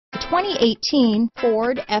2018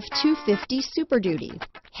 Ford F-250 Super Duty.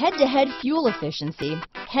 Head-to-head fuel efficiency,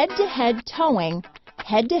 head-to-head towing,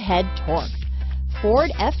 head-to-head torque.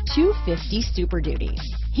 Ford F-250 Super Duty.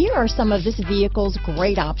 Here are some of this vehicle's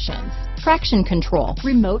great options: traction control,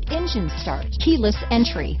 remote engine start, keyless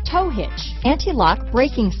entry, tow hitch, anti-lock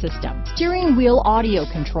braking system, steering wheel audio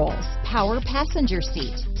controls, power passenger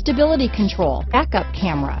seat, stability control, backup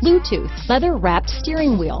camera, Bluetooth, leather-wrapped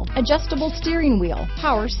steering wheel, adjustable steering wheel,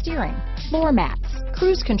 power steering, floor mats,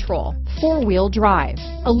 cruise control, four-wheel drive,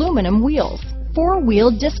 aluminum wheels,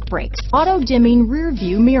 four-wheel disc brakes, auto-dimming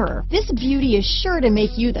rear-view mirror. This beauty is sure to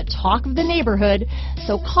make you the talk of the neighborhood,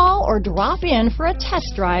 so call or drop in for a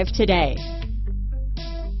test drive today.